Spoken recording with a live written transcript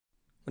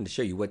I'm going to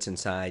show you what's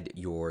inside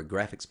your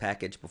graphics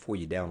package before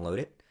you download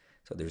it.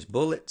 So there's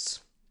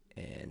bullets,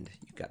 and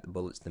you've got the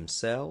bullets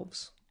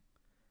themselves,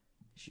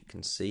 as you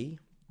can see,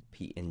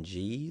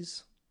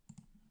 PNGs,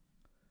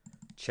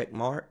 check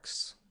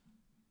marks,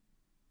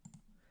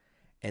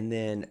 and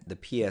then the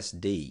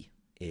PSD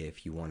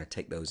if you want to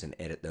take those and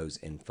edit those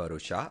in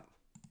Photoshop.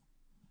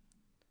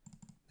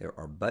 There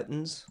are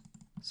buttons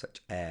such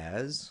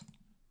as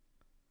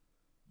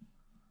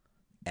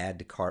add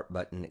to cart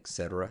button,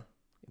 etc.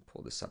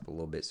 Pull this up a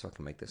little bit so I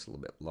can make this a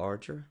little bit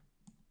larger.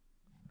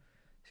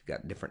 You've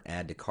got different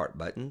add to cart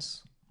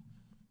buttons,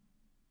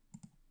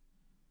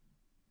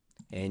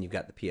 and you've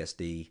got the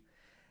PSD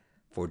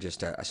for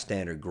just a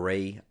standard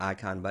gray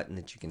icon button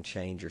that you can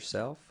change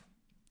yourself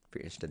if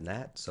you're interested in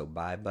that. So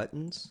buy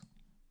buttons,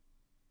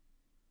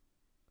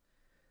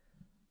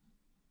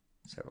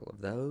 several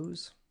of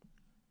those.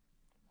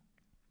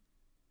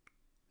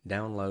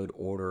 Download,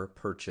 order,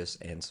 purchase,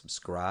 and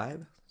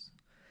subscribe.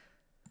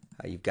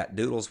 You've got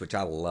doodles, which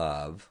I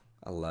love.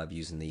 I love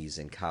using these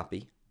in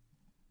copy.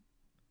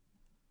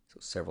 So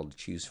several to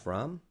choose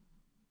from.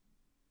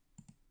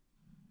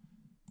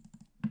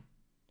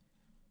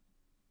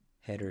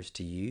 Headers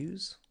to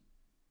use.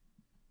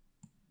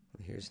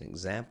 Here's an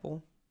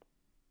example.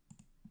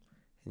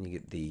 And you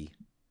get the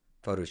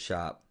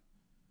Photoshop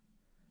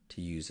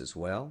to use as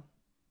well.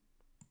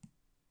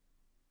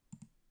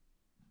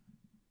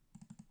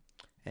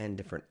 And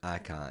different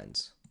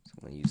icons. So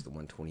I'm going to use the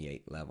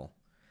 128 level.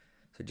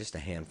 So just a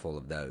handful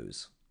of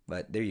those.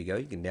 But there you go.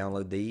 You can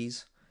download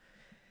these.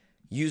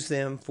 Use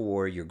them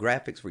for your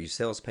graphics, for your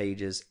sales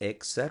pages,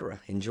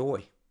 etc.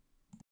 Enjoy.